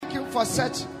for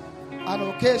such an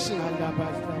occasion.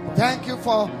 Thank you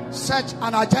for such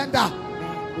an agenda.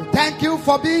 We thank you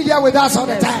for being here with us all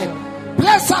the time.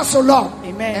 Bless us, O Lord,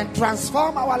 and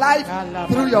transform our life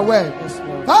through your word.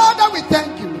 Father, we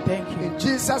thank you. In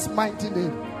Jesus' mighty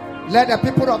name. Let the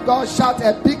people of God shout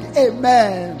a big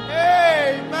amen.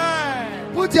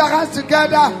 Amen. Put your hands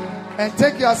together and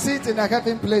take your seat in the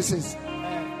heavenly places.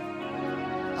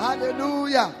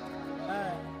 Hallelujah.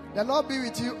 The Lord be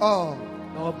with you all.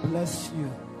 God bless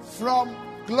you. From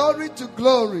glory to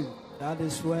glory. That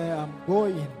is where I'm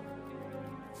going.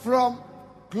 From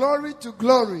glory to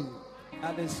glory.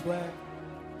 That is where.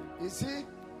 You see,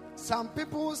 some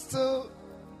people still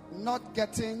not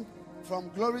getting from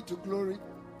glory to glory.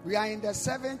 We are in the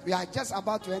 7th. We are just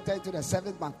about to enter into the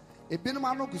 7th month.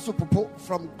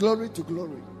 From glory to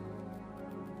glory.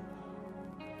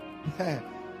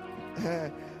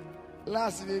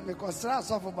 Last week, because I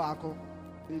saw for Bako,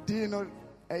 the D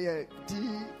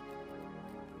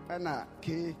and a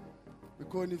K, we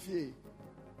call it fee.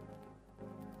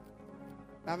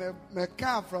 I'm a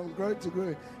car from glory to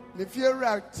glory. The fear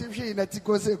activity in a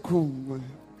Tikose Kum.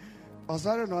 Oh,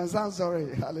 sorry, no, I'm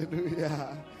sorry.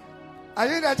 Hallelujah. Are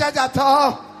you in the church at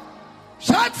all?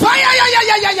 Shout fire!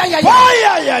 Yeah.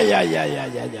 Fire!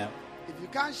 Yeah. If you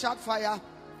can't shout fire,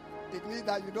 it means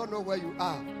that you don't know where you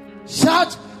are.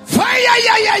 Shout fire!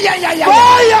 Yeah.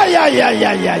 Fire! Yeah.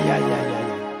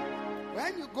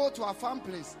 When you go to a farm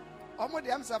place,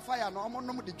 fire.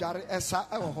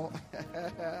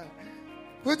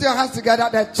 Put your hands together.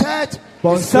 The church.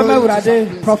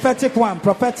 Prophetic one.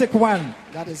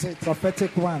 That is it.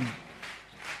 Prophetic one.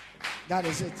 That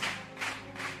is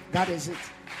it.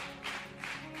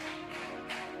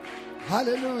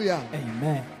 Hallelujah.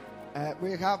 Amen.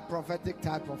 We have prophetic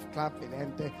type of clapping,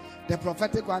 and the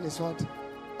prophetic one is what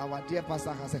our dear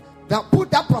pastor has said. Now put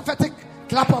that prophetic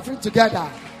clap offering together.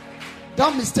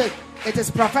 Don't mistake. It is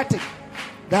prophetic.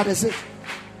 That is it.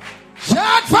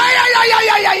 Shout fire!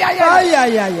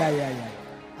 Yeah.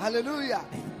 Hallelujah.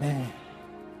 Amen.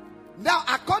 Now,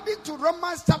 according to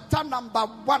Romans chapter number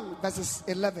 1, verses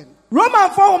 11. Roman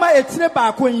 4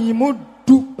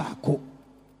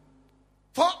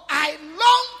 For I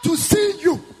long to see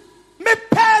you.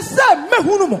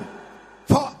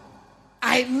 For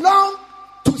I long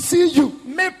to see you.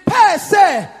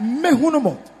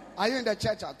 Are you in the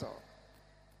church at all?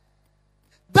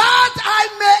 That I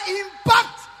may impart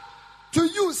to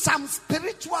you some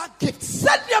spiritual gifts. For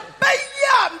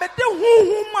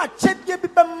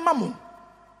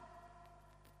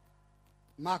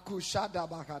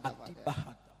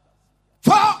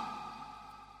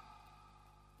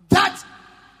that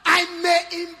I may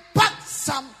impart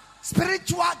some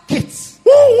spiritual gifts.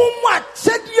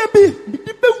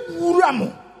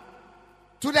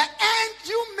 To the end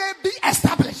you may be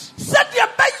established.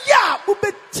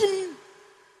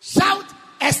 Shout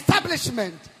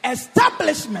establishment.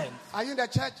 Establishment. Are you in the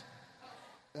church?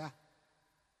 Yeah.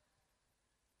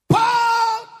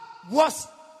 Paul was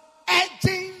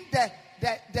urging the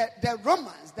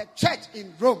Romans, the church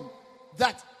in Rome,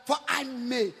 that for I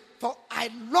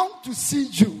long to see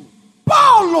you.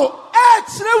 Paulo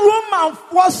Roman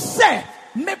was said,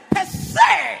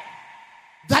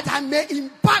 that I may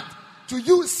impart to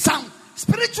you some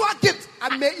spiritual gift.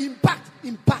 I may impart.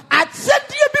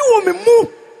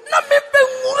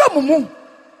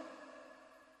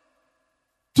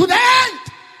 To the end,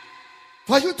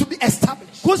 for you to be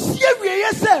established.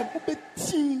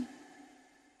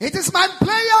 It is my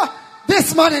prayer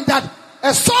this morning that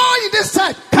a soul in this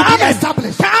church will be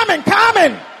established.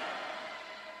 Come.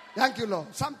 Thank you,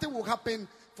 Lord. Something will happen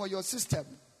for your system.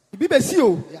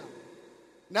 Yeah.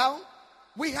 Now,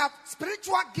 we have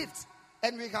spiritual gifts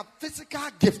and we have physical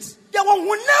gifts.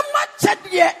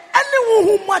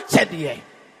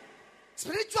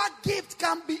 Spiritual gift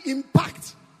can be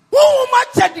impacted.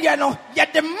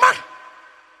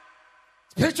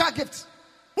 Spiritual gift,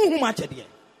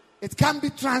 it can be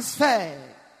transferred.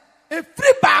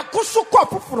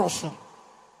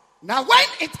 Now when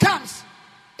it comes,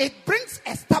 it brings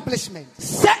establishment.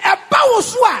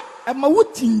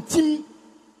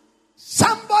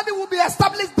 Somebody will be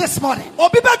established this morning.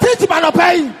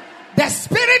 The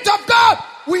Spirit of God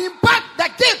will impart the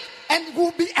gift and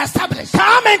will be established.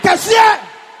 Are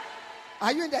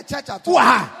you in the church at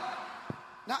all?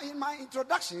 Now, in my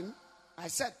introduction, I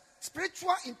said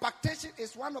spiritual impartation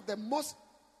is one of the most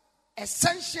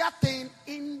essential things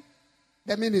in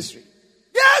the ministry.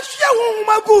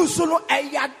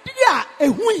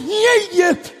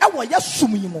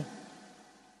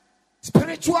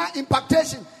 Spiritual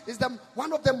impartation is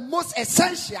one of the most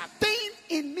essential things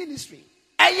in ministry.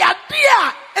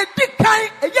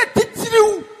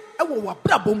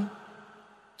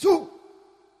 Two,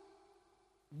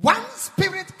 one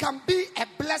spirit can be a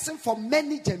blessing for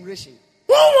many generations.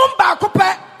 One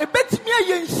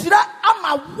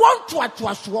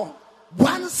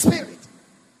spirit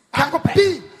can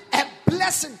be a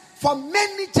blessing for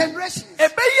many generations.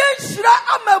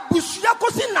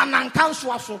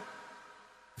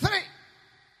 3,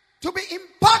 to be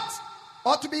impacted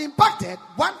or to be impacted,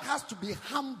 one has to be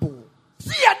humble.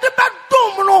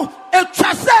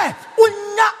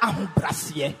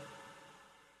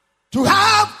 To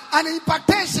have an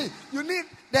impartation, you need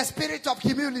the spirit of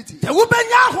humility. The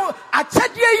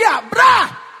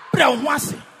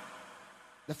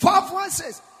 4th one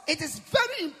says, it is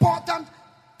very important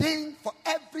thing for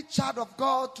every child of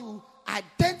God to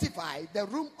identify the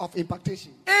room of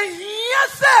impartation.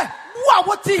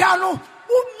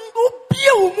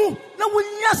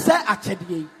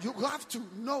 You have to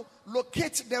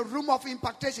locate the room of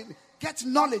impartation, get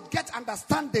knowledge, get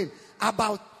understanding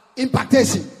about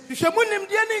impartation. We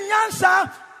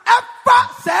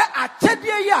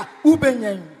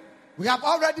have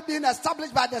already been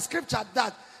established by the scripture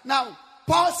that now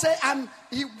Paul said, and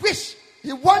he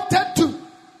wanted to,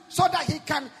 so that he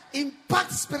can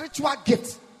impart spiritual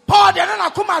gifts. Paul we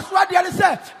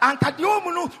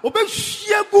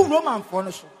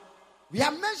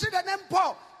have mentioned the name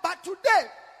Paul, but today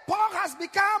Paul has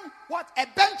become a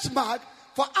benchmark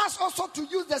for us also to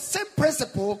use the same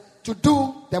principle to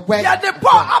do the work.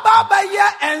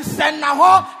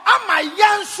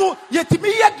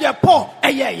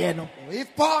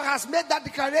 If Paul has made that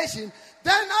declaration,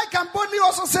 then I can boldly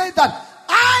also say that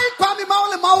I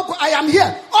am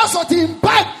here also to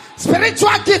impart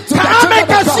spiritual gift to the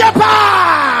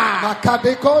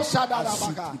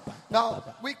children. Now,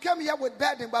 we came here with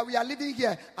burden, but we are living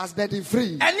here as burden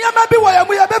free. We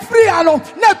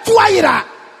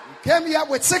came here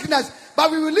with sickness,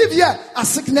 but we will live here as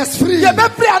sickness free.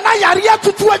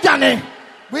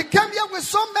 We came here with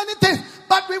so many things,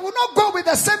 but we will not go with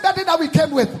the same burden that we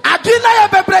came with.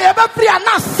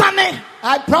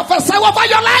 I prophesy over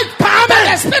your life. Amen.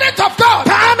 The Spirit of God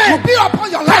will be upon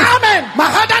your life. Amen.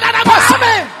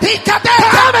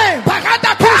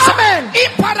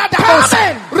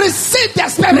 Amen. Receive the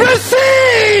Spirit.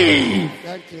 Receive.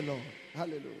 Thank you, Lord.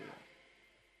 Hallelujah.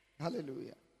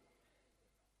 Hallelujah.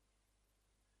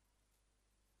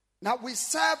 Now we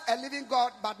serve a living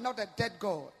God, but not a dead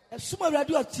God. Our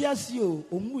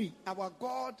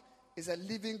God is a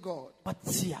living God.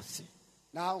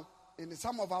 Now, in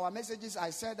some of our messages, I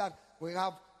said that we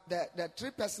have the 3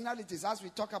 personalities as we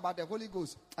talk about the Holy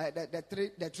Ghost,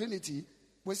 the Trinity.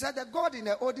 We said that God in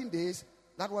the olden days,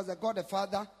 that was the God the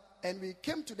Father, and we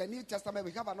came to the New Testament,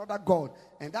 we have another God,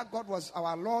 and that God was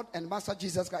our Lord and Master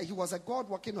Jesus Christ. He was a God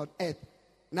walking on earth.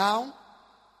 Now,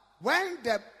 when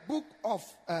the book of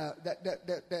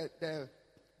the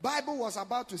Bible was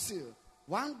about to seal,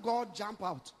 one God jumped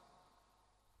out.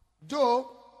 Though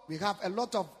we have a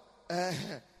lot of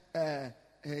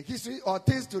history or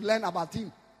things to learn about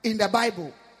him in the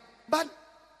Bible, but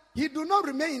he do not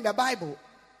remain in the Bible,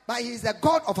 but he is the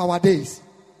God of our days.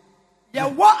 So,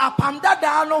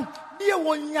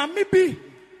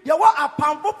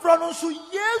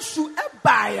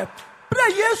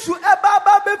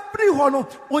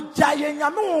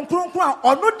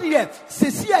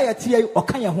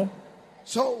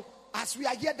 as we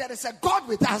are here, there is a God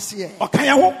with us here.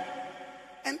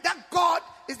 And that God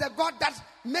is the God that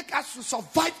makes us to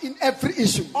survive in every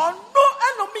issue. Now,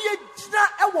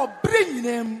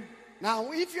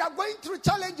 if you are going through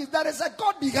challenges, there is a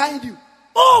God behind you.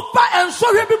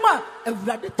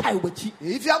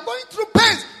 If you are going through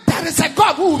pain, there is a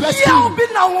God who will rescue you.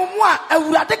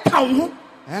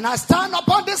 And I stand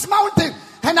upon this mountain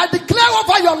and I declare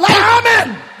over your life,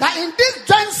 amen, that in this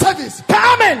joint service,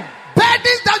 amen,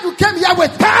 burdens that you came here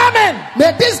with, amen,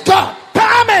 may this God,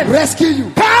 amen, rescue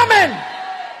you, amen.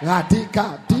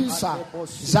 Radika Disa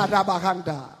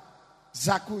Zadabahanda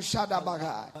Zaku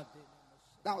Shadabaga.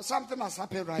 Now something has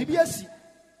happened right now.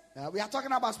 We are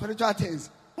talking about spiritual things.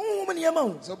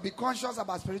 So be conscious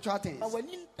about spiritual things.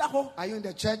 Are you in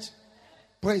the church?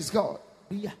 Praise God.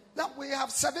 Now we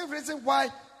have 7 reasons why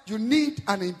you need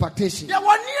an impartation. You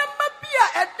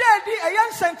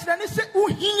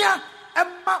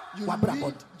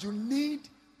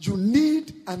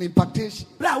need an impartation.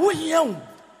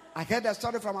 I heard a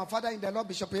story from our father in the Lord,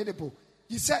 Bishop Edepo.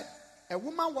 He said a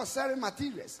woman was selling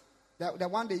materials, the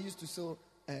one they used to sew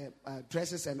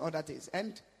dresses and other things,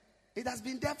 and it has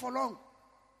been there for long.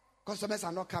 Customers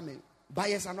are not coming,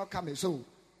 buyers are not coming. So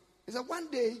he said one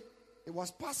day he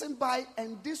was passing by,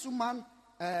 and this woman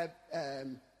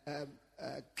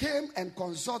came and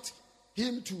consulted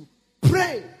him to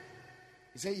pray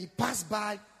He said he passed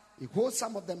by, he holds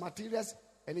some of the materials,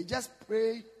 and he just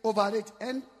prayed over it,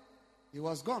 and he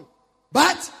was gone.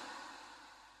 But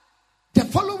the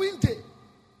following day,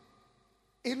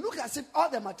 it looked as if all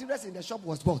the materials in the shop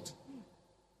was bought.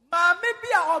 Maybe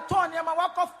I turn your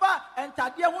wakofa and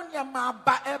Tadia Wunya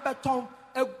ba Everton,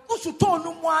 a Gusuton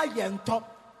Yento.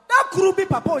 That could be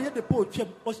Papa yet the poach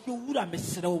was you would have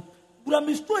missed. Would have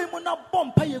missed him on a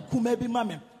bomb pay kumebi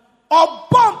mammy. Or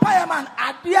bomb pay man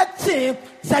at the team,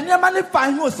 send your money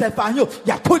fine yourself and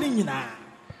you're putting in.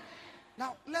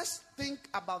 Now, let's think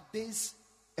about this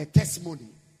a testimony.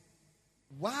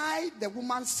 Why the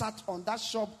woman sat on that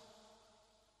shop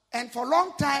and for a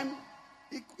long time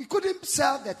he couldn't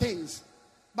sell the things.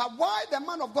 But why the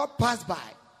man of God passed by,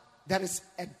 there is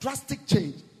a drastic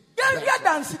change.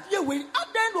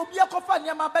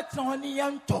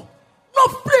 No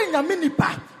spring a mini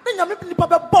pa. Then you make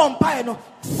papa bomb pie no.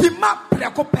 Sima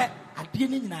prekope.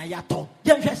 Adieni na yato.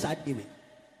 Yenhwe sa dewe.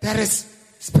 There is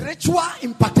spiritual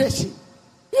impartation.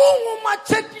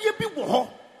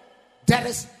 There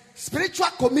is spiritual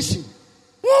commission.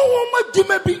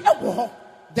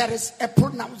 There is a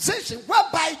pronunciation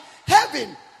whereby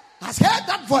heaven has heard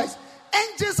that voice.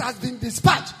 Angels has been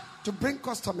dispatched to bring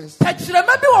customers.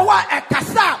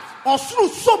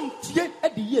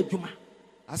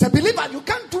 As a believer, you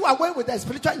can't do away with the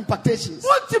spiritual impartations.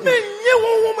 For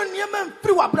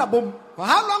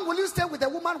how long will you stay with a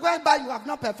woman whereby you have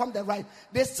not performed the right?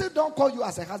 They still don't call you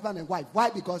as a husband and wife. Why?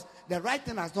 Because the right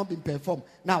thing has not been performed.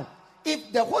 Now,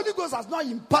 if the Holy Ghost has not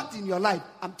impacted in your life,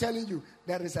 I'm telling you,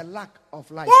 there is a lack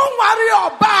of life. There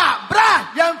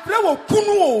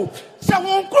is a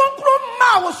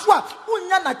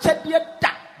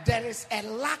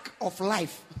lack of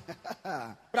life.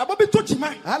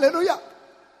 Hallelujah.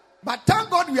 But thank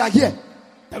God we are here.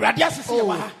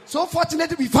 Oh, so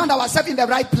fortunately we found ourselves in the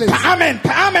right place. Amen.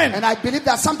 And I believe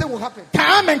that something will happen.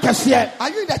 Are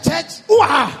you in the church?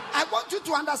 I want you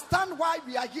to understand why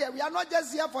we are here. We are not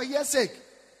just here for here's sake.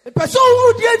 No.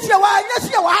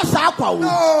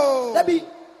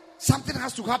 Something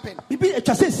has to happen.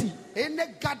 In a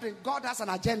gathering, God has an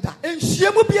agenda.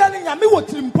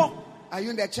 Are you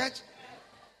in the church?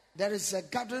 There is a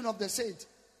gathering of the saints.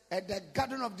 The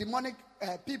gathering of demonic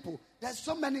people. There's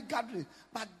so many gatherings,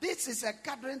 but this is a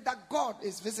gathering that God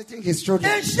is visiting his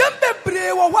children.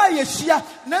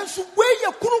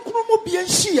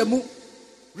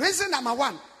 Reason number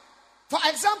one. For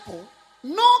example,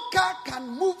 no car can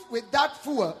move without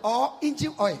fuel or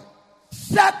engine oil.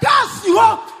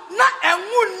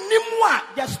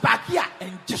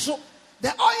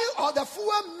 The oil or the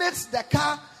fuel makes the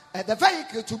car, the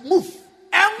vehicle to move.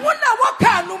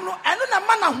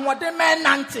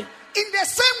 In the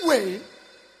same way,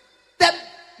 the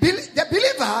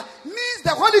believer needs the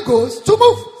Holy Ghost to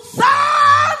move.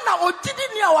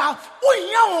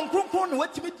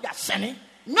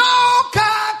 No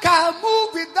car can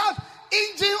move without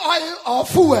engine oil or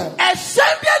fuel.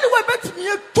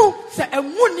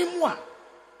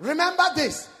 Remember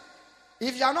this.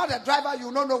 If you are not a driver,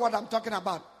 you don't know what I'm talking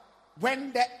about.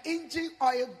 When the engine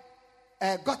oil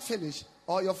got finished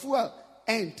or your fuel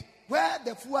end, where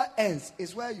the fuel ends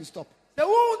is where you stop. There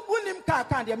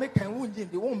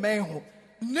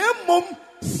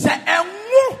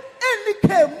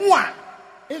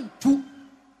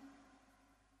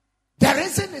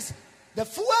reason is the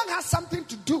fuel has something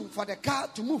to do for the car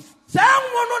to move.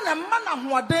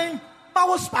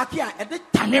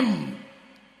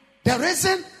 The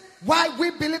reason why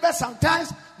we believers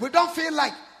sometimes we don't feel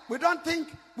like, we don't think,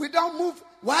 we don't move.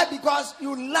 Why? Because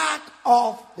you lack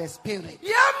of the Spirit.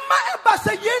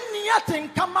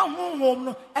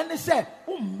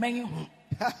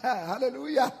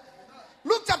 Hallelujah.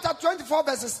 Luke chapter 24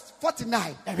 verses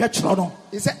 49.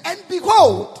 He said, and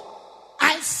behold,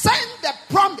 I send the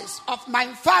promise of my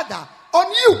Father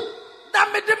on you.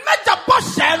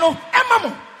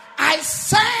 I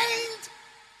send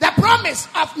the promise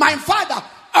of my Father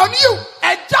on you.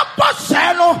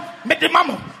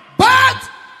 But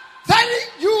tarry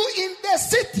you in the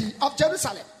city of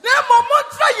Jerusalem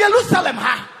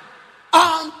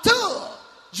until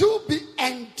you be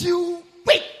endued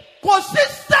with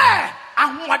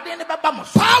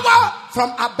power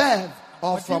from above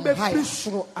or from high.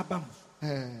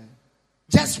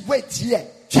 Just wait here.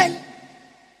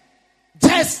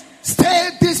 Just stay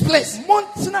this place.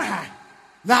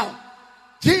 Now,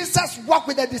 Jesus walked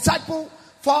with the disciple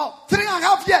for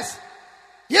 3.5 years.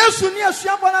 And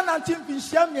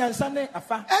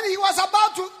he was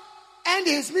about to end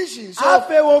his mission. So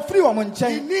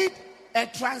he need a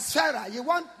transferer. You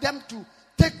want them to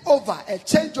take over, a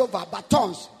changeover,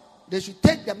 batons. They should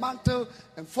take the mantle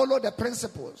and follow the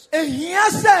principles. And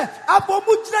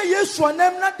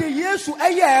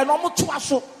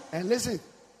listen,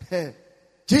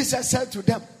 Jesus said to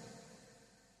them,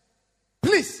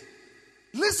 please,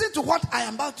 listen to what I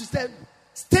am about to say.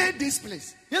 Stay this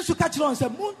place. Don't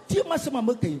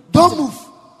move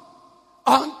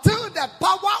until the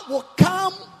power will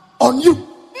come on you.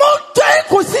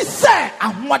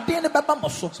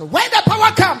 So when the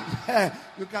power comes,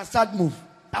 you can start move.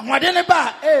 I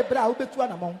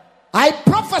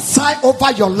prophesy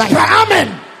over your life.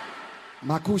 Amen.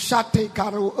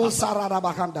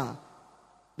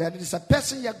 There is a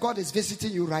person here, God is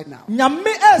visiting you right now. You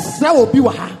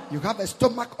have a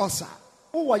stomach ulcer.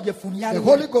 The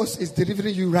Holy Ghost is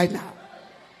delivering you right now.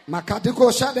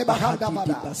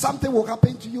 Something will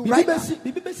happen to you right now.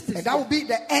 And that will be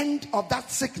the end of that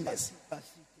sickness.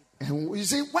 And you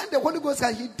see, when the Holy Ghost,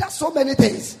 he does so many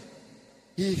things.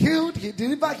 He healed, he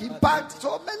delivered, he backed,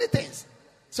 so many things.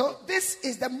 So this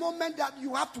is the moment that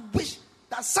you have to wish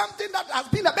that something that has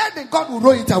been a burden, God will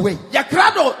roll it away.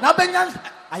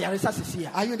 Are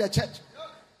you in the church?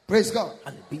 Praise God.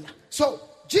 So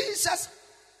Jesus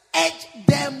urged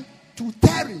them to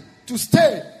tarry, to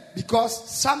stay, because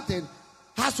something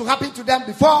has to happen to them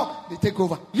before they take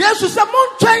over. So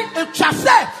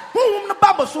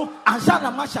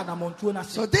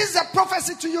this is a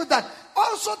prophecy to you that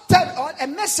also tell a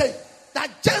message that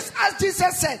just as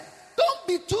Jesus said, don't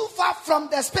be too far from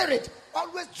the Spirit.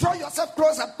 Always draw yourself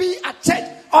closer. Be at church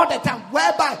all the time,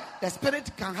 whereby the Spirit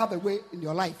can have a way in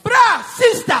your life.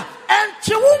 Sister, and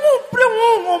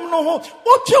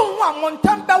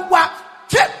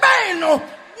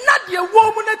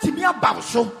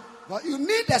well, you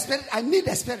need the Spirit. I need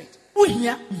the Spirit.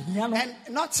 And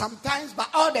not sometimes, but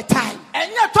all the time.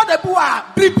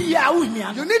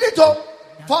 You need it all.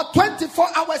 For 24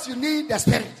 hours, you need the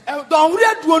Spirit.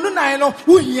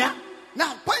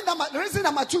 Now, reason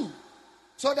number 2.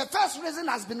 So the first reason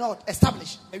has been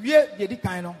established.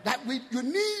 That you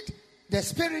need the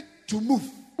Spirit to move.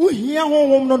 So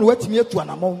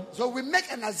we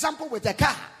make an example with a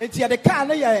car. Do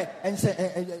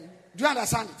you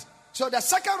understand it? So the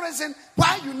second reason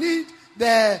why you need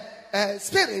the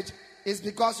Spirit is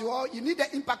because you need the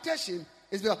impactation.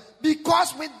 Is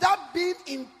because without being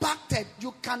impacted,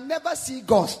 you can never see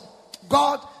God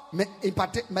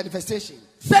manifestation.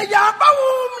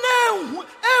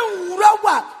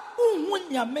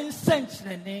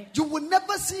 You will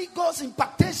never see God's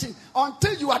impactation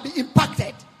until you are being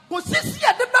impacted.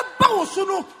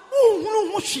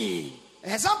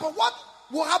 Example, what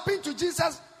will happen to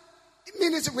Jesus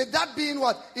ministry without being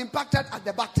impacted at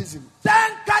the baptism?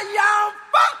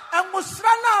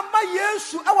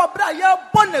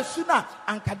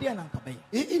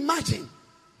 Imagine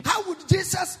how would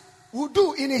Jesus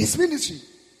do in his ministry.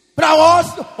 It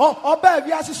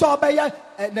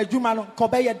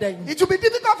will be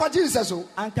difficult for Jesus.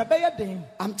 I'm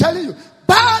telling you.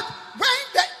 But when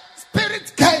the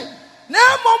Spirit came,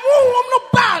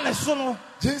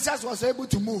 Jesus was able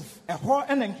to move.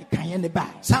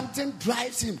 Something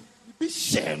drives him.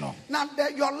 Now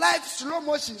your life, slow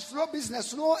motion, slow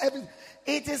business, slow everything.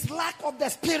 It is lack of the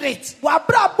Spirit.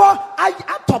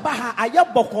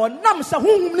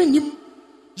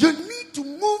 You need to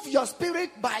move your spirit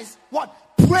by what?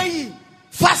 Praying,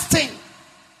 fasting.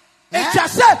 You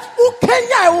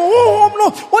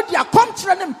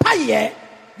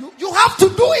have to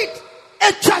do it.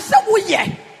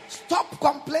 Stop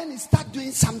complaining, start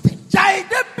doing something.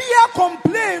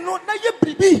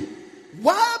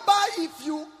 Whereby if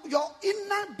your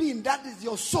inner being, that is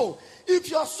your soul, if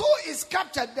your soul is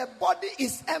captured, the body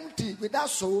is empty. Without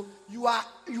soul, you are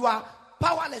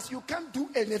powerless. You can't do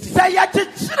anything.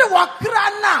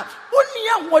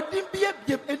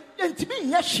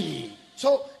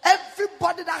 So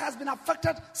everybody that has been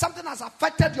affected, something has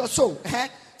affected your soul.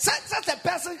 Such a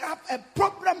person have a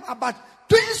problem about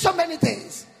doing so many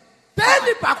things.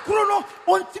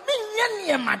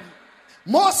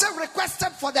 Moses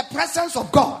requested for the presence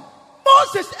of God.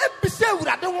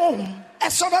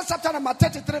 Exodus chapter number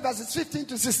 33 verses 15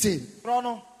 to 16.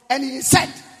 And he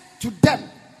said to them,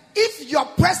 if your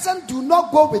presence do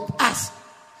not go with us,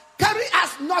 carry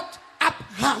us not up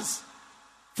hands.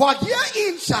 For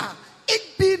herein shall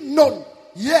it be known,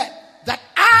 that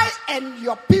I and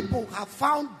your people have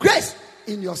found grace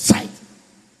in your sight.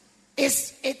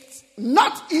 Is it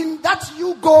not in that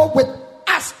you go with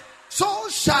us, so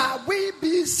shall we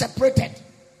be separated,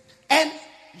 and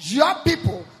your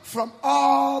people from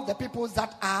all the peoples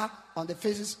that are on the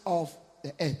faces of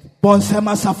the earth.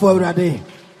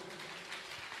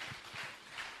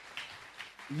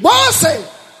 Moses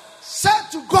said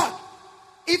to God,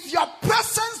 if your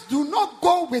presence do not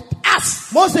go with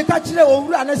us,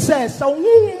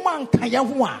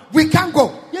 we can't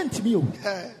go.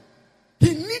 He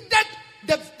needed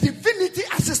the divinity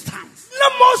assistance.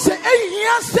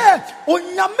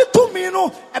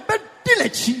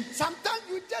 Sometimes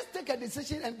you just take a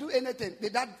decision and do anything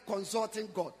without consulting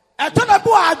God.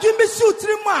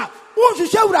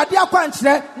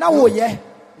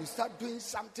 You start doing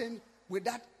something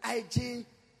without hygiene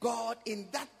God in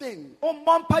that thing. Do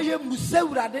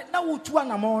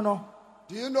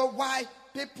you know why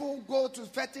people go to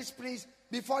fetish priests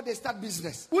before they start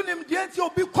business?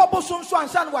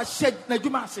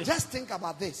 Just think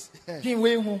about this. They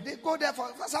go there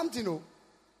for something.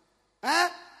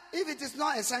 If it is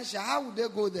not essential, how would they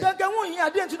go there?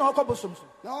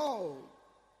 No.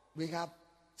 We have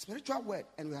spiritual word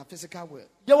and we have physical word.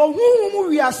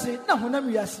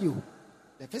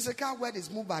 The physical word is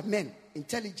moved by men,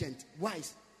 intelligent,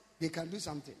 wise. They can do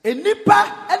something. Imagine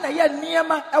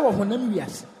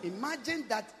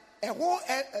that a whole,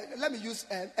 let me use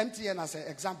MTN as an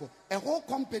example. A whole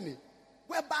company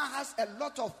whereby has a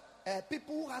lot of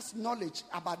people who has knowledge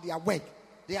about their work.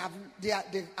 They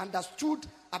understood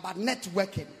about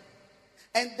networking.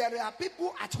 And there are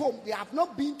people at home, they have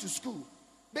not been to school.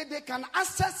 But they can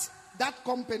access that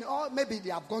company, or maybe they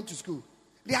have gone to school.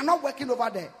 They are not working over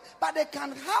there. But they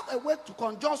can have a way to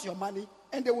conjure your money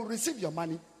and they will receive your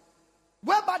money.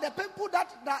 Whereby the people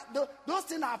those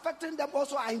things are affecting them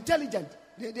also are intelligent.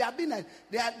 They are a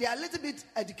little bit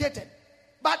educated.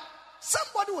 But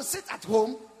somebody will sit at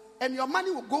home and your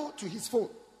money will go to his phone.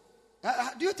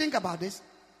 Do you think about this?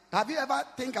 Have you ever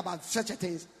think about such a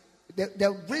thing?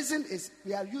 The reason is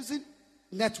we are using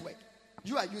network.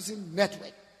 You are using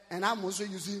network. And I'm also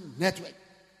using network.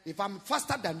 If I'm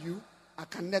faster than you, I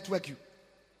can network you.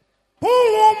 The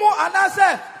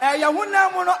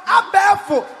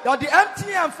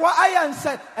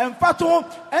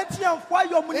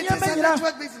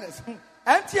network business.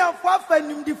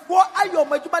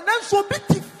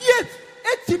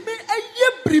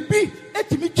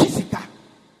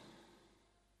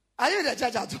 Are you in the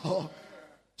church at all?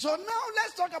 So now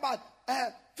let's talk about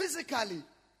physically.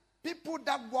 People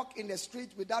that walk in the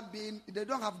street without they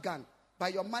don't have gun,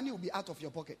 but your money will be out of your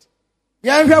pocket.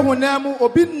 You can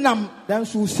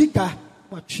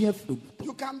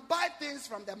buy things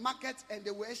from the market and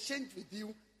they will exchange with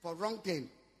you for wrong thing.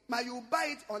 But you buy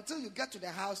it until you get to the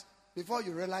house before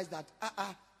you realize that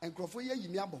and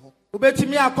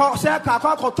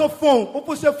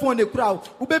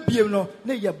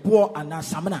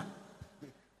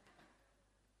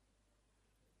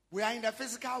we are in the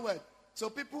physical world. So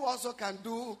people also can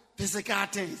do physical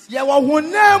things. The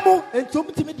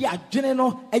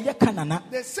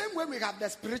same way we have the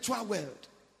spiritual world.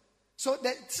 So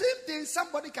the same thing,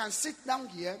 somebody can sit down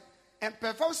here and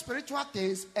perform spiritual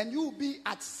things and you will be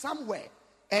at somewhere.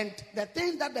 And the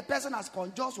thing that the person has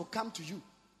conjured will come to you.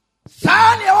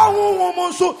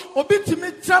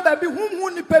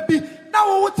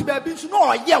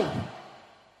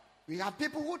 We have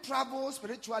people who travel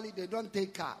spiritually, they don't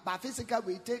take car. But physically,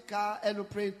 we take car,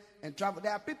 aeroplane, and travel.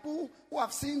 There are people who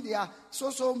have seen there are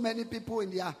so many people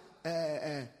in their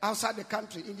outside the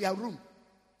country, in their room.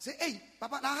 Say, hey,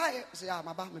 Papa, na hi. Say,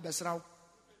 Maba, me besrao.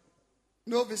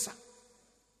 No visa.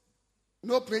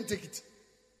 No plane ticket.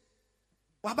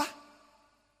 Waba,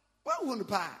 what won't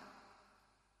pay?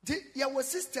 Your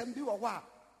system be wa.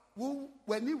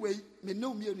 When you wait, me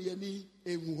no me ni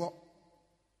emuho.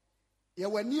 Ye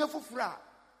were near for fra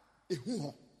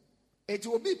ehu. It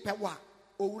will be pewa.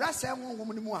 Owura se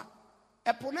woman mu a.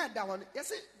 Epona da one.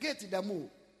 Yes, gate da mu.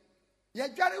 Ye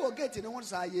dware o gate no won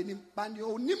sa ye nim. Ban ye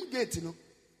onim gate no.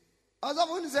 Ozo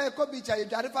won say ko bi cha ye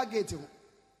dware fa gate ho.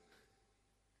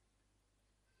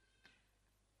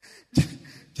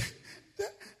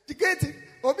 The gate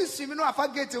obi swimi no afa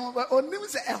gate ho onim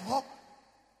se eho.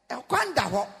 Ekwanda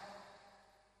ho.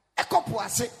 Ekopo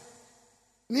ase.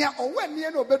 Nia owe nie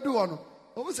no bedu ho no.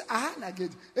 Obi se aha na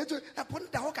gate. Eto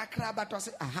epon da ho kakra ba to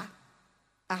se aha.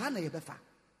 Aha na ye befa.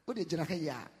 O de gina ka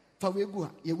ya. Fa wegu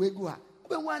ha, ye wegu ha.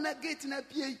 Obe hu na gate na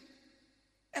pie.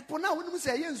 Epon na wonu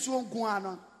se ye nsuo nko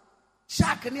ano.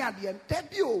 Shark ne ade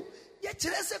ntabi o. Ye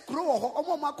kire se kuro ho ho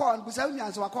omo makọ an gusa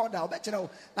nyanse wakọ da obe kire o.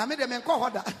 Na me de me nkọ ho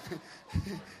da.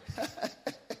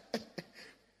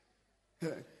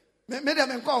 Me de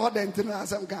me nkọ ho da ntino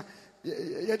asem ka.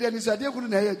 Ye de ni so de kunu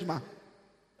na ye adwuma.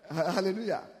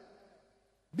 Hallelujah.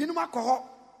 Binu makọ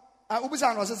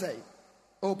ubisa no se say.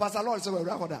 Oh, Pastor Lord say we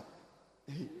ra ho da.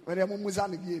 We de muza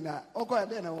no gi na. Okọ ya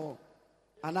de na wo.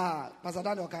 Ana Pastor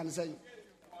Daniel can say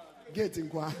gate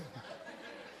nkwa.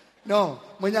 No,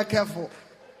 when you're careful.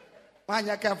 Man,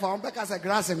 you can form back as a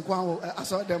grass and quam. I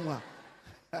saw them.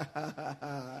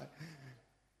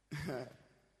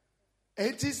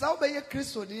 It is our way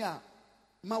Christo near.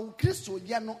 Mau Christo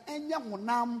yano enya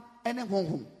monam ene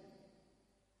home.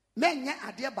 Menya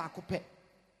adia bakope.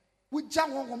 We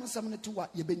jam one woman 72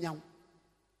 ye benyam.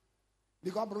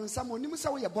 Because bro someone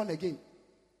nimusa we born again.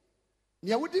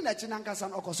 Nya wudi na chinanka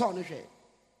san okoso no hwe.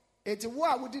 Eti wo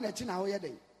a wudi na china ho ye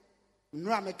den.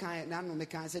 Nura mekan na no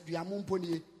mekan se dua mompo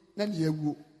nie na ne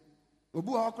awuo.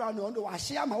 Obu ha okra no ndo wa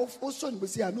hye ama oso ne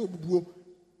besi a na obubuo.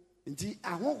 Nti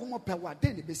ahonhom pewa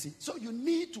den ne besi. So you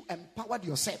need to empower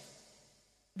yourself.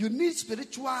 You need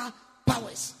spiritual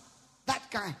powers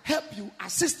that can help you,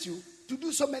 assist you to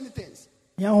do so many things.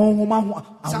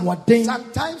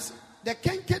 Sometimes the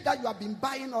kenke that you have been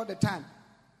buying all the time,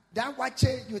 that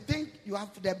wache, you think you have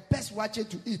the best wache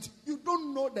to eat. You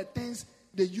don't know the things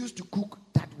they use to cook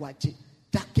that wache,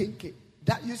 that kenke.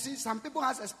 That you see, some people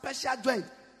has a special joint.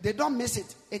 They don't miss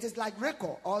it. It is like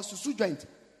reko or susu joint.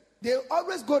 They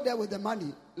always go there with the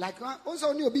money. Like also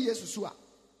only obi yesusua.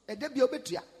 E de bi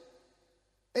obetua.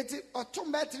 Eti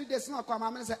otumbe 3 days na kwa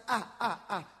mama say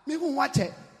me hu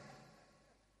wache.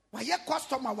 Why your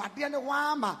customer wade ne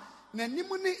wama na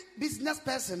nimu ni business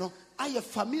person no are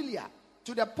familiar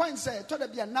to the point say to the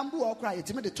be a number or cry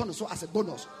it me the turn so as a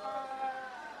bonus.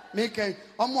 Make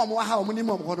omo ha omo ni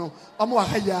omo no omo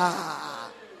ha ya.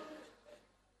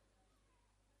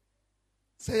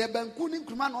 Say banku ni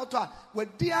nkruma na oto a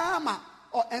wadi ama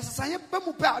o ensesanye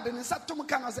bamu pe ade ne satom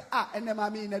kan say ene ma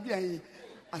me na duan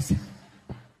ase.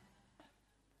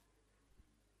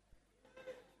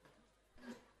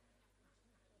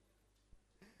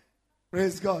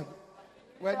 Praise God.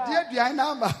 Well, dear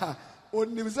Diana,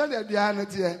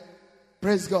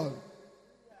 praise God.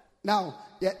 Now,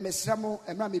 yet Miss Ramo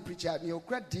and Mammy preacher, you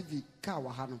great TV car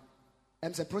wahano.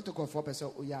 I'm the protocol for person.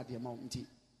 Oh, yeah, the mountain.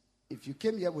 If you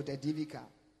came here with a DV car,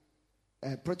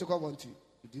 protocol want to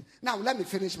do. Now, let me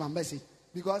finish my message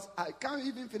because I can't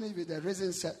even finish with the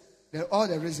reasons, all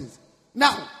the reasons.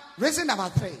 Now, reason number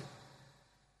 3.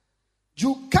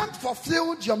 You can't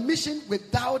fulfill your mission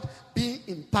without being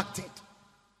impacted.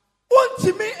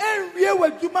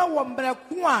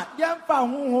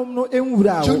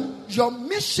 Your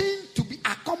mission to be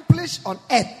accomplished on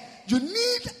earth, you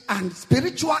need a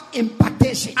spiritual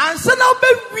impartation. That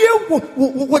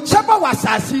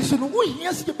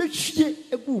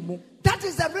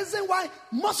is the reason why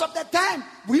most of the time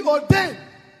we ordain,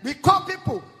 we call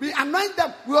people, we anoint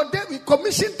them, we ordain, we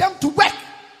commission them to work.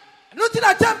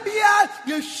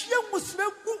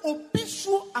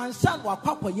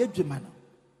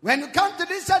 When you come to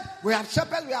this church, we have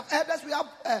shepherds, we have elders, we have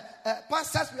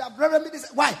pastors, we have reverend.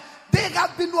 Why? They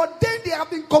have been ordained, they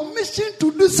have been commissioned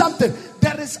to do something.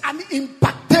 There is an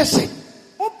impartation.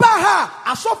 So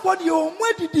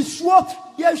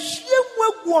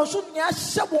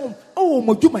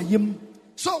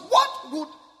what would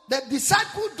the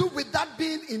disciple do with that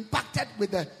being impacted with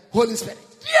the Holy Spirit?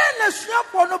 They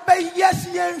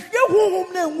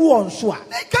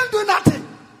can't do nothing.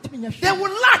 They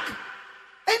will lack.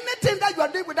 Anything that you are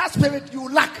doing with that spirit, you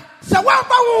lack.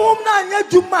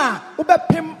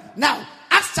 Now,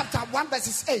 Acts chapter 1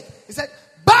 verses 8, it said,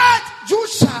 but you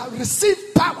shall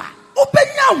receive power. After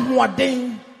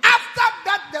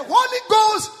that, the Holy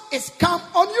Ghost is come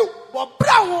on you.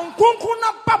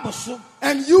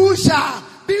 And you shall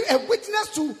be a witness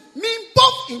to me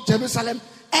both in Jerusalem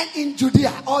and in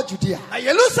Judea, all Judea. And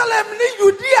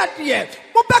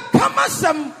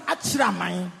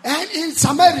in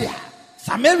Samaria.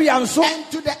 And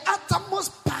to the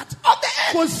uttermost part of the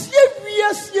earth.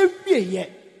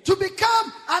 To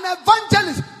become an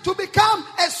evangelist, to become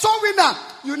a soul winner,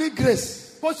 you need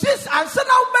grace. For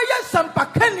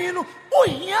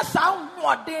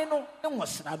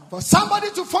somebody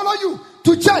to follow you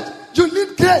to church, you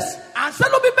need grace. So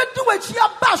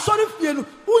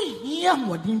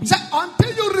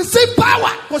until you receive power,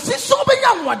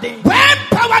 when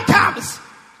power comes,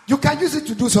 you can use it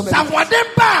to do something.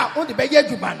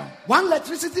 One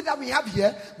electricity that we have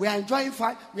here, we are enjoying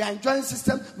fire, we are enjoying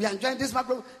system, we are enjoying this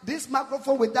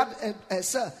microphone with that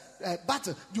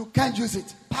battle. You can't use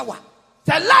it. Power.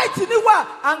 The light in the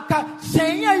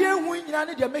say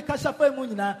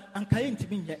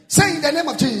in the name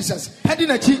of Jesus.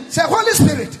 Say Holy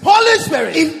Spirit. Holy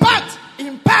Spirit. Impact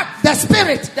the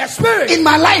spirit in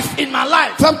my life.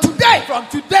 From today.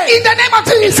 In the name of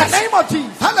Jesus.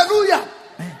 Hallelujah.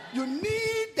 You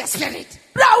need the spirit.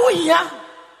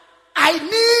 I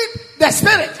need the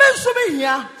spirit.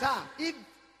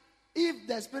 If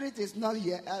the spirit is not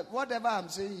here, whatever I'm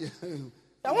saying here.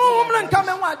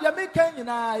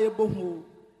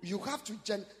 you have to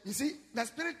you see, the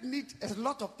Spirit needs a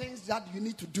lot of things that you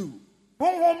need to do.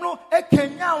 You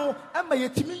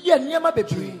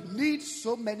need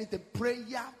so many things.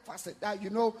 Prayer, fasting. You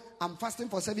know, I'm fasting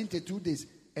for 72 days,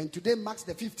 and today marks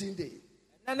the 15th day.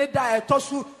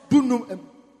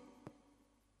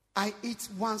 I eat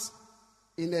once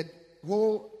in a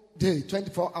whole day,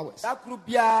 24 hours.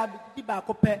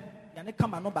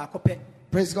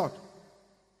 Praise God.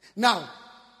 Now,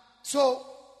 so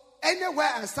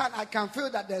anywhere I stand, I can feel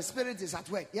that the Spirit is at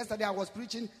work. Yesterday I was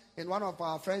preaching in one of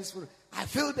our friends' school. I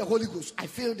feel the Holy Ghost. I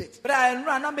feel it.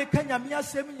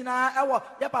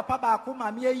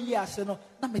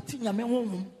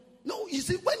 No, you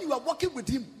see, when you are walking with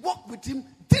Him, walk with Him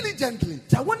diligently.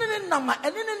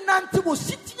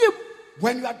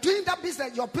 When you are doing that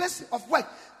business, your place of work,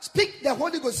 speak the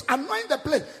Holy Ghost, anoint the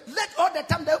place. Let all the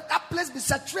time that place be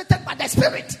saturated by the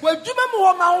Spirit.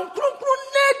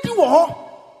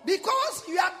 Because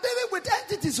you are dealing with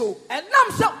entities.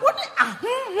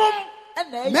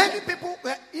 Many people,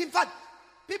 in fact,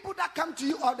 people that come to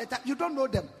you all the time, you don't know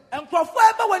them. You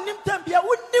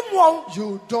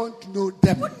don't know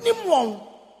them.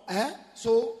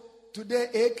 So today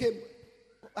A came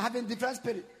having different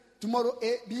spirit. Tomorrow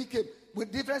A, B came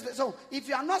with different spirit. So if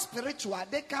you are not spiritual,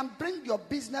 they can bring your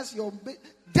business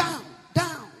down.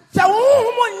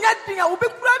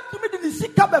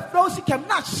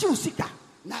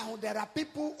 Now there are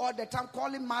people all the time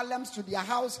calling malams to their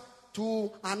house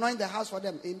to anoint the house for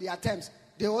them in their terms.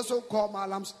 They also call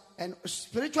malams and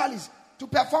spiritualists to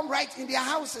perform right in their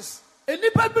houses. So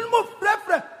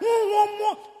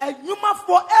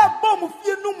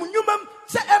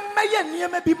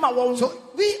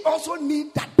we also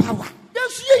need that power.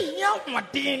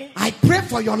 I pray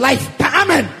for your life.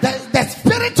 Amen. The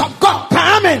Spirit of God,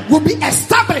 amen, will be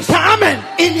established, amen,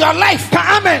 in your life,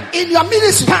 amen, in your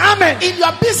ministry, amen, in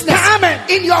your business, amen,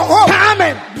 in your home,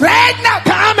 amen. Right now,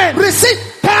 amen. Receive,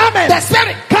 amen, the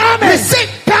Spirit, amen. Receive,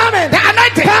 amen, the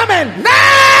anointing, amen. Now,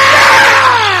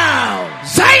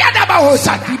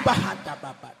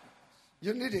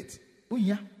 you need it.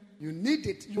 You need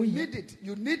it. You need it.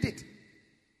 You need it.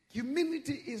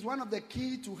 Humility is one of the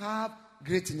key to have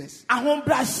greatness.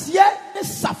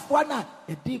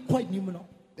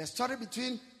 The story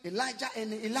between Elijah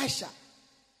and Elisha.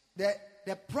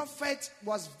 The prophet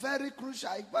was very crucial.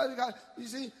 You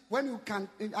see, when you can,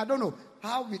 I don't know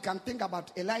how we can think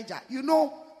about Elijah. You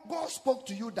know, God spoke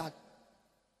to you that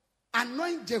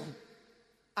anoint Jehu,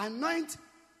 anoint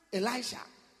Elisha.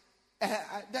 There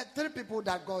are 3 people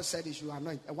that God said he should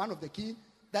anoint. And one of the key,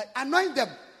 that anoint them.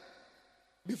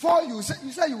 Before you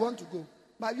say you want to go,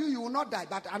 but you will not die,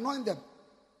 but anoint them.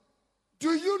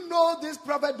 Do you know this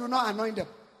prophet do not anoint them?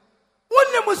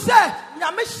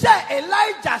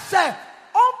 Elijah said,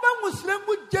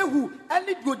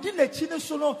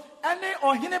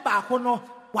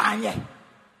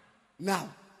 now,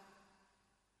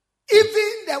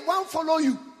 even the one follow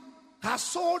you has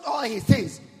sold all his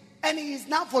things and he is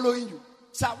now following you.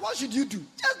 So what should you do?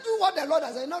 Just do what the Lord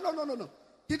has said. No.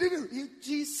 He didn't.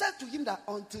 He said to him that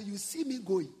until you see me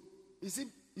going, you see,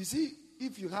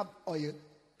 if you have oil,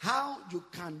 how you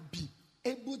can be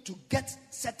able to get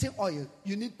certain oil,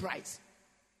 you need price.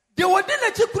 Until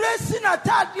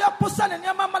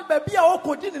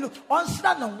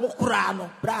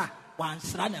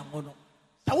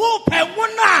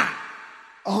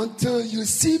you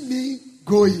see me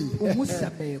going.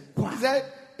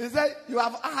 He said, you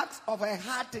have asked of a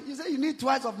hard thing. You say you need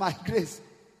twice of my grace.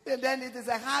 And then it is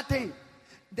a hard thing.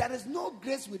 There is no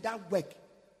grace without work.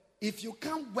 If you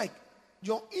can't work,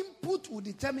 your input will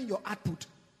determine your output.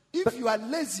 If you are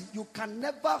lazy, you can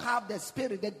never have the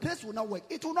Spirit. The grace will not work.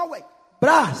 It will not work.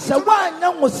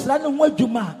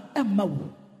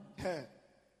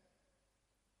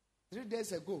 3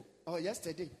 days ago, or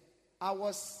yesterday, I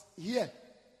was here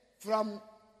from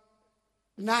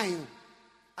 9.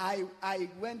 I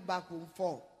went back home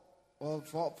 4 or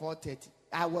 4:30.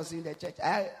 I was in the church.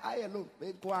 I alone.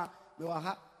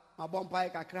 My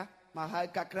bompai kakra, my high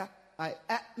kakra.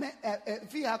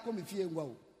 If I come if you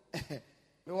go,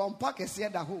 we won't pack a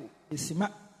seed the whole.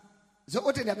 So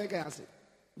what did I make? I said,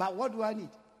 but what do I need?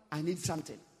 I need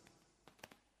something.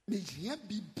 Me here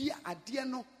be a dear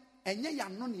no, and ye are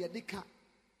non ye deca.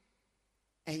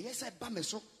 And yes, I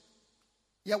bameso.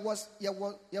 There was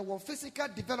physical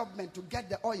development to get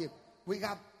the oil. We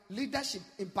have leadership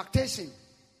impartation.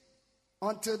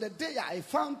 Until the day I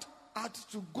found out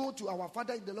to go to our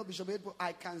father in the Lord, Bishop Edbo,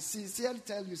 I can sincerely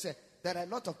tell you, sir, there are a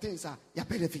lot of things you're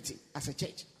benefiting as a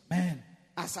church. Man.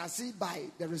 As I see by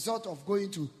the result of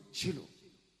going to Shiloh.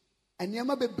 And me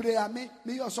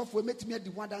yourself will make me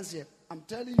the one dance here. I'm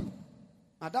telling you.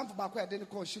 Madam Fubako, I didn't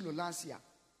call Shiloh last year,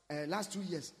 last 2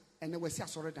 years, and they were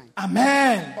sorry dying.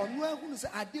 Amen. Or no one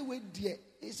said, I did with dear.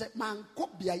 He said, man,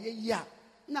 could be a year.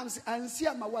 Now, I see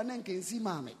my one and can see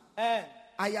mommy. I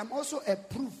am also a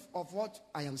proof of what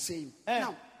I am saying.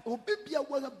 Now,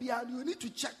 you need to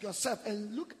check yourself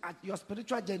and look at your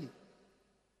spiritual journey.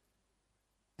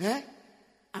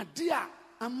 Adia,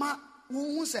 Ama,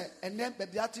 who say, and then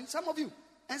some of you,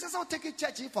 and so I'll take a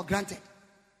church for granted.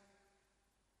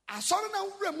 I saw now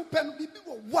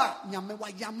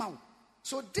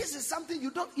so this is something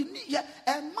you need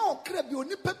and more crab you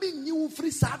need to be new free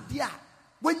sadia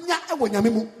when ya when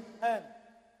yamimu.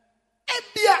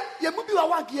 Ebia yamubi wa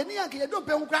wanki yanki you don't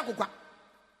pay ukrakukwa.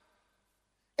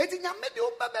 Eti nyame de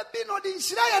ubebe bi no de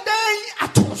nhira ya dan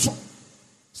atoso.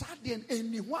 Sadien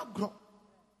eni ho agro.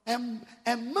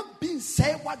 Emma bin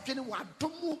say wadwene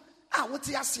wadomu a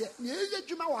wote ase na eye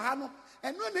dwuma wo ha no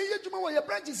eno na eye dwuma wo ye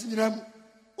branches nyina mu.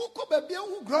 Uko baby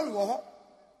who glory wo ho.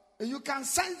 You can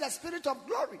sense the spirit of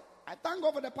glory. I thank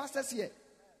God for the pastors here.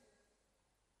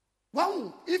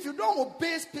 Wow, if you don't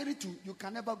obey spirit, you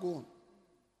can never go on.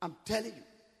 I'm telling you.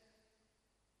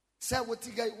 Say what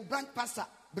you guys, branch pastor,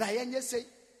 Brian, you say.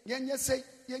 I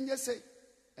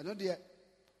know dear.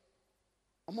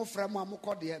 I'm a friend, I'm a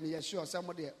call dear, me sure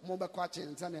somebody, mobile catching,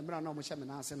 and son, and Brown, no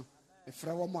shaman, asking a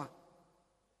friend or more.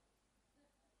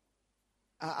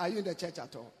 Are you in the church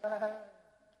at all?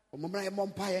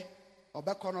 Mompire. Or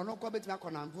back on no comment, not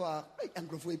on and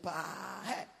grow pa.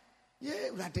 Yeah,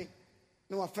 ratty.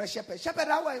 No, fresh shepherd,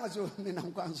 I was in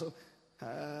Uncle.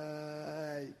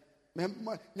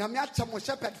 Yamiata mo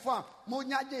shepherd farm,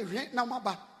 Monya, rent no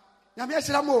maba.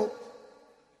 Yamiasa mo.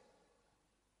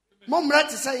 Mom rat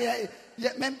to say,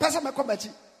 yet men pass my combat.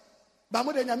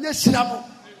 Bamu de Yamia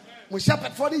mo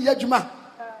shepherd for the Yajuma.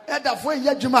 Edda for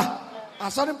Yajuma. I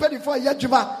saw him petty for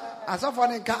Yajuma. I saw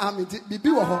for an army be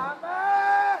beautiful.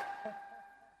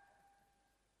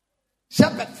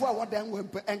 Shepherd for what then will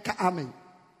anchor army.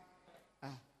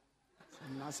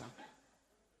 Nasa.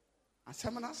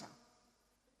 Asemanasa.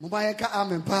 Mubayeka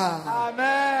amen.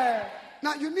 Amen.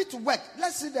 Now you need to work.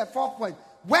 Let's see the fourth point.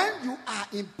 When you are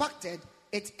impacted,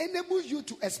 it enables you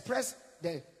to express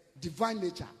the divine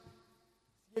nature.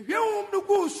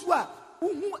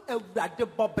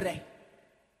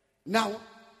 Now,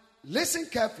 listen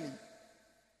carefully.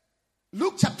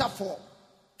 Luke chapter 4,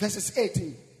 verses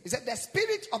 18. He said, the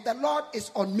Spirit of the Lord is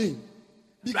on me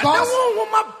because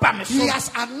He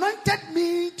has anointed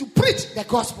me to preach the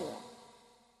gospel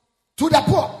to the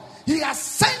poor. He has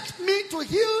sent me to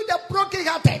heal the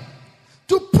brokenhearted,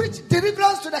 to preach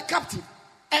deliverance to the captive,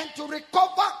 and to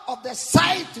recover of the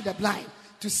sight to the blind,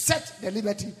 to set the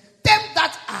liberty them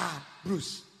that are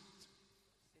bruised.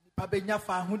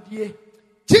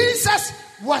 Jesus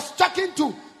was talking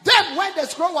to them when the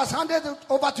scroll was handed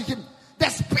over to him. The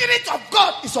Spirit of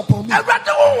God is upon me. If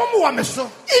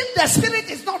the Spirit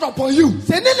is not upon you,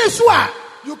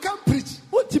 you can't preach.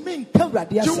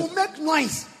 You will make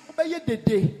noise.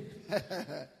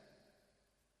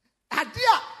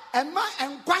 Adia, Emma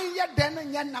and Quanya Den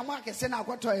and Namaka Sena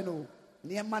Quatoino,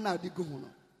 near Mana di Gumuno.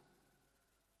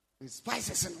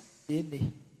 Spices.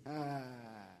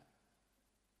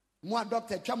 More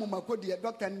doctor, Chamu Makodi, a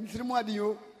doctor, and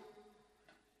Trimodio.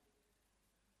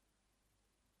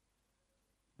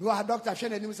 Do a doctor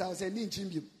Shannon News? I was a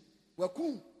ninchimbi.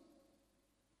 Wakum.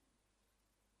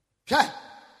 Sha,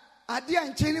 Adia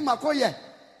and Chini Makoye.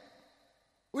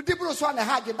 Udibro Swan a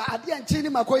Haji, but Adia and Chini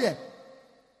Makoye.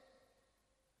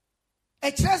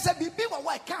 A chance of be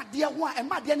why can't dear one and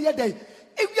my dear day.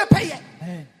 If you pay it,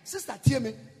 Sister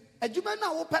Timmy, a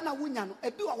Jumana open a winyan,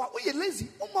 a do what we lazy,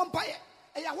 pay.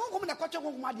 And I won't come in a coach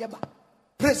of my dear.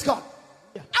 Praise God.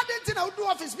 I didn't know do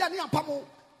office be a pamo.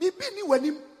 Be me when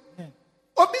him.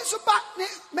 Obi so ba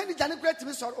many jane great to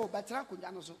me sorry oh betra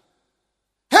kunja so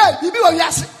hey bibi o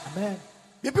yase amen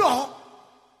bibi o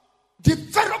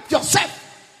develop yourself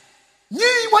ni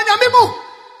wanyamemu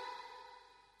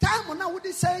time na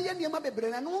wodi say ye niam bebre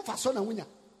na no fa so na wunya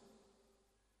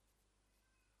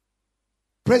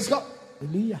praise God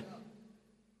hallelujah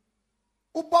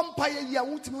ubompa ye ya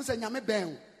wutimi say nyame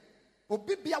ben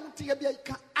obi bia wuti bia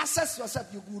can access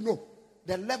yourself you will know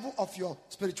the level of your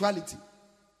spirituality.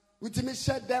 With me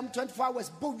share them 24 hours.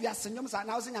 Both we are seniors and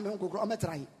now saying I'm going to go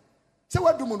try. So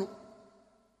what do you know?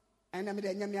 And I'm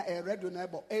a red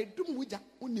neighbor. A doom with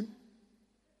unim.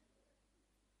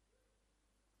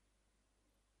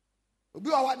 Obi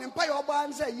wa ne mpa yo ba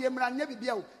nse yemra nya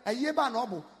bibia o ayeba na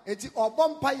obo eti obo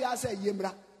mpa ya se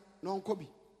yemra no nko bi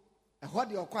e ho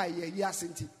de okwa ye yi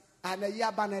asenti ana yi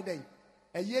aba na den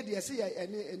eye de se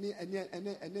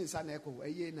ene nsa na eko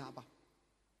eye na aba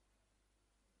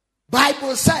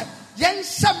Bible said, yen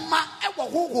shama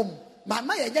ewo honhom,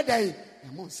 mama ye day,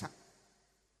 monsa.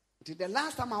 Till the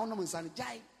last time I want to say,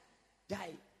 Jai.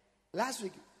 Last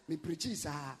week, me preaches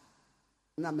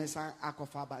na mesa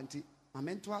akofa banti. I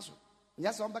meant to us.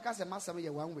 Yes, on because the master me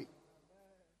one way.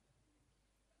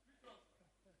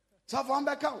 So for on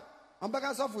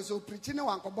because of so preaching no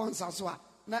one cobon saswa.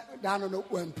 Na down no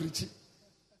one preaching.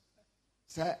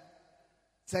 Say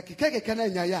keke kana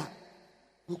nyaya.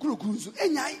 Ukuru so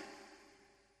enyai.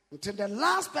 Until the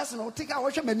last person who take our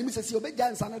worship and says you be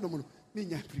jan sana do mo me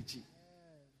nya preaching.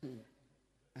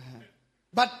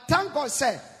 But thank God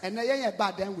say and na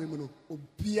bad then we no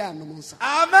obia no monsa.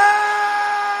 Amen.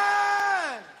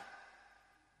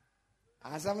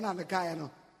 Azamna me kaya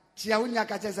no. Chia unya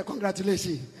ka say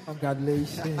congratulations.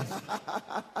 Congratulations.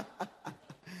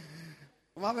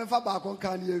 Mama fa ba kon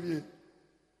kan ye.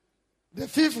 The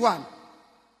fifth one.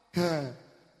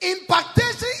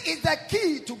 Impactation is the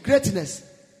key to greatness.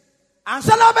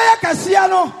 Ansala be kasia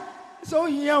no. So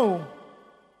here o.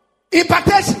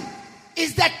 Impactation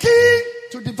is the key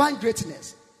to divine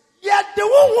greatness.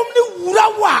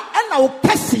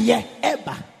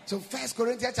 So 1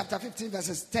 Corinthians chapter 15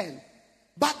 verses 10.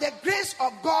 But the grace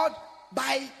of God,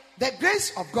 by the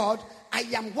grace of God, I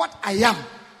am what I am.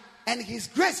 And his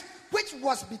grace, which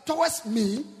was towards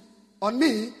me, on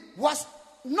me, was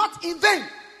not in vain.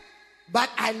 But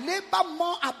I labor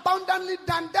more abundantly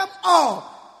than them all.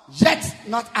 Yet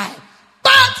not I,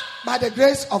 but by the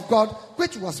grace of God,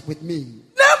 which was with me.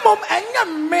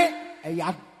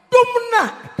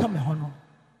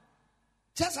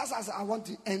 Just as I want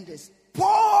to end this,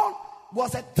 Paul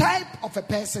was a type of a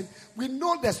person. We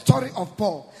know the story of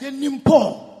Paul.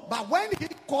 But when he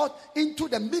got into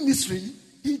the ministry,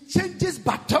 he changes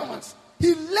batons.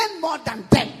 He learned more than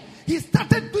them. He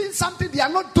started doing something they are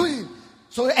not doing.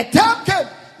 So a time came,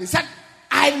 he said,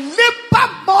 I labor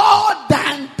more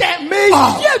than them.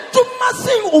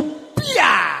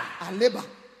 I labor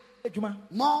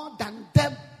more than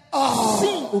them all.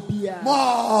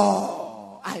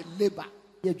 More. I labor.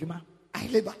 I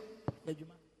labor.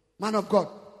 Man of God,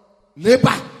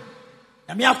 labor.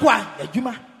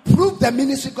 Prove the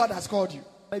ministry God has called you.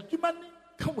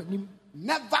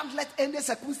 Never let any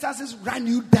circumstances run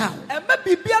you down. Be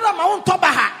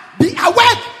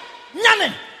awake.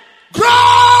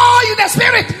 Grow in the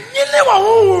spirit.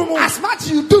 As much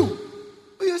as you do.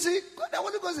 You see, the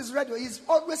Holy Ghost is ready. He's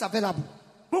always available.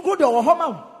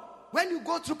 When you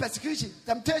go through persecution,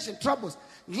 temptation, troubles,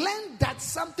 learn that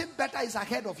something better is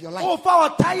ahead of your life.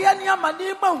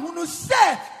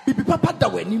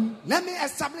 Let me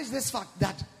establish this fact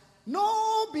that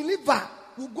no believer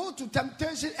will go to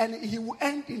temptation and he will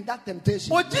end in that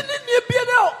temptation.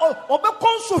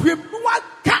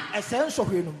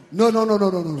 No.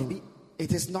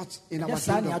 It is not in our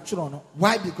kingdom.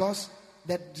 Why? Because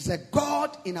there is a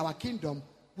God in our kingdom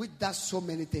which does so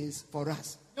many things for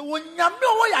us.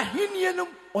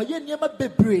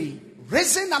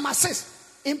 Reason number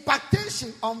 6.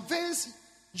 Impactation unveils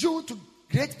you to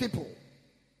great people.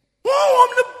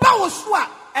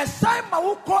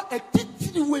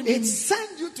 It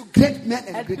sends you to great men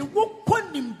and great people.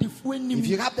 If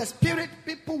you have the spirit,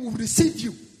 people will receive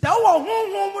you.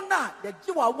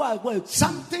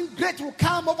 Something great will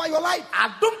come over your life.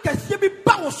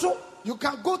 You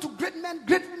can go to great men,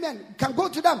 great women. You can go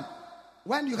to them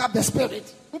when you have the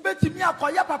spirit.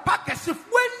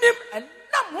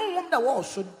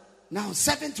 Now,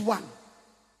 7th one.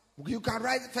 You can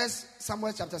write 1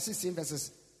 Samuel chapter 16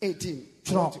 verses 18.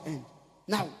 To end.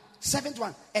 Now, 7th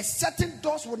one. A certain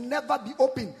doors will never be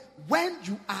open when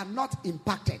you are not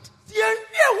impacted.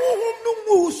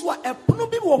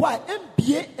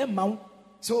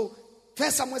 So,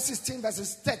 1 Samuel 16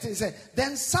 verses 13 says,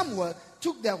 then Samuel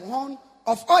took the horn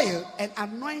of oil and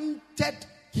anointed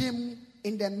him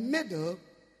in the middle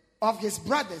of his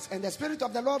brothers. And the Spirit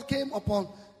of the Lord came upon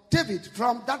David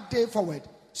from that day forward.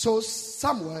 So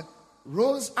Samuel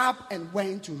rose up and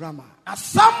went to Ramah. I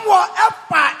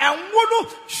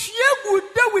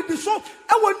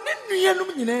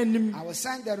will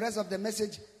send the rest of the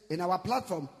message in our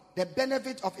platform. The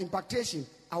benefit of impactation,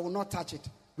 I will not touch it.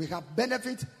 We have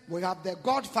benefit, we have the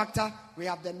God factor, we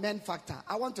have the men factor.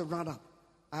 I want to run up.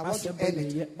 I want to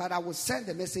end it, but I will send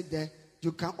the message there.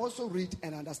 You can also read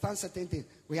and understand certain things.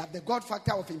 We have the God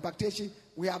factor of impactation,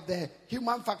 we have the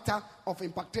human factor of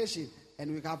impactation,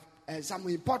 and we have some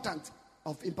important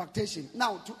of impactation.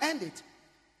 Now, to end it,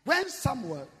 when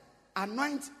Samuel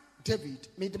anointed David,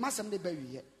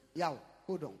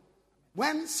 hold on.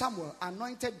 When Samuel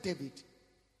anointed David,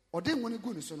 or didn't want to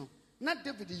go to not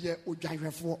David here or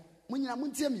Jairefo. When you are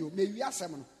Muntiamio, may we ask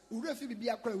someone who refuse to be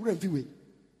a crowd.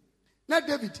 Na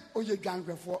David oye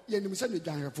gangrefo ye nim se no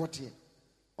gangrefo te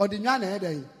o de nwa na e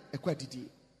dey e kwadidi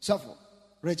sofo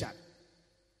Richard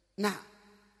na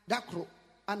dakro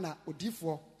ana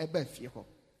odifo e ba fie ho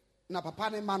na papa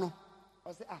ne ma no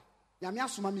o se nyame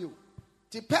asoma mi o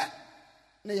ti pe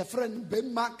na ye friend be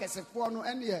ma kesefo no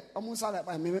ene ye omunsala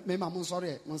me ma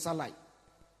munsore munsalai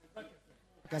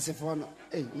kesefo no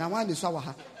na wa ni so wa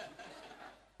ha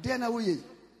de na wo ye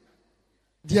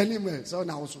de ni me so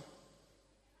na wo so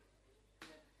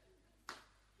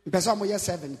Person mo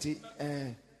 70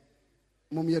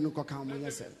 mom ye no koka mo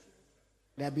 7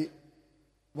 there be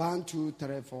 1 2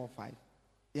 3 4 5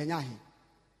 ye nya he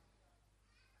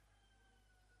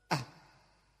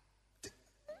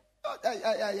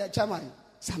chairman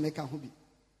sameka ho bi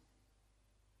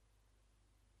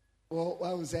o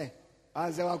wa say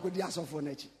anze wa kodi asofo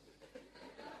na chi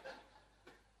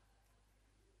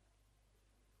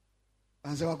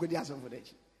anze wa kodi asofo na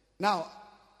chi now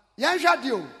yan hwa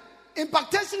dio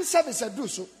impactation service do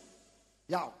so.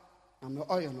 Yeah, I'm the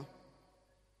oil no.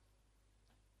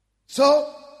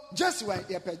 So Jesse went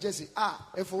here per Jesse.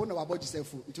 If you know about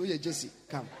yourself, into your Jesse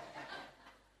come.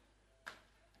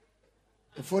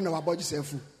 If you know about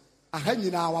yourself, I had you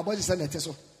now about yourself.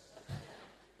 So,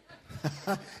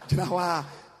 you know,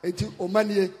 into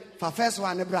Omani for first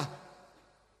one, bra.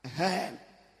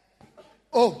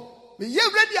 Oh, me ye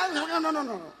ready?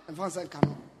 No. And for some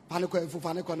come,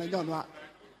 Panico, no.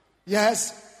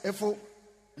 Yes, if you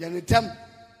tem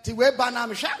ti we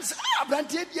banam shams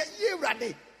brantie ye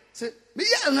rade say me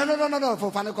no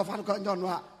for faniko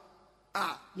no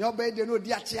your be de no di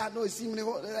achia no sim ne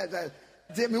ho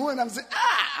de me won am say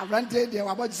brantie de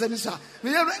wa boji say so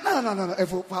me no if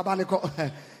for baniko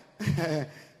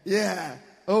yeah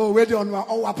oh we de on wa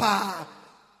o wa pa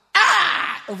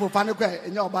if for faniko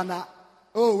enye obana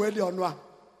oh we de onwa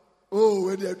oh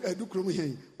we de edukrom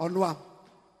he onwa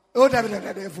oh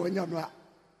David for enye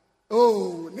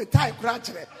oh, the tie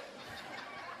crutch.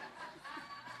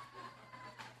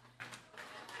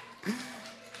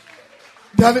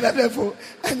 David, for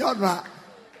and you're not.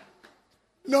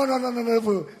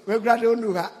 No. We're glad you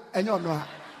knew her and you're not.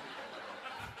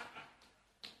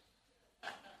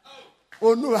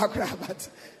 Oh, no, I crab.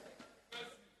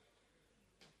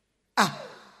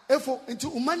 If into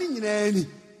Umani in any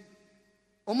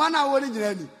Umana were in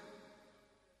any.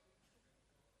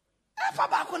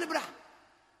 Back on the bra.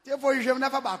 Therefore, you shall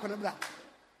never back on the bra.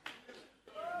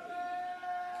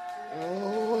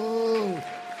 Oh,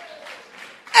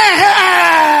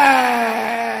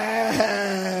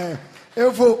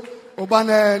 Efo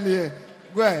Obana,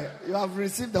 where you have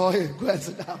received the oil, go and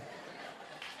sit down.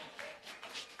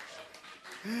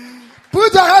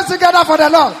 Put your hands together for the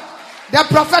Lord, the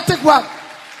prophetic one.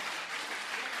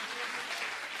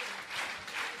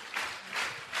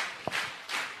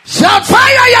 Shout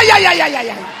fire!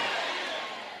 Yeah.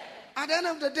 At the end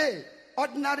of the day,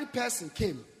 ordinary person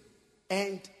came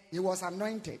and he was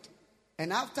anointed.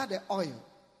 And after the oil,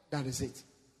 that is it.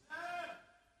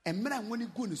 And when you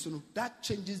go, that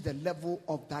changes the level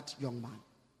of that young man.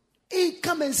 Hey,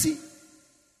 come and see.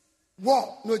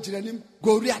 War, no Jerusalem,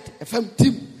 Goliath, FM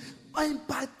team.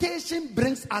 Impartation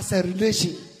brings us a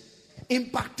relation.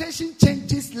 Impartation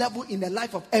changes level in the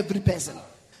life of every person.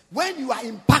 When you are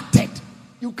impacted,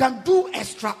 you can do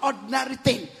extraordinary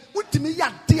things.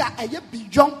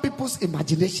 Beyond people's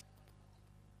imagination.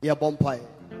 Yeah, bonfire.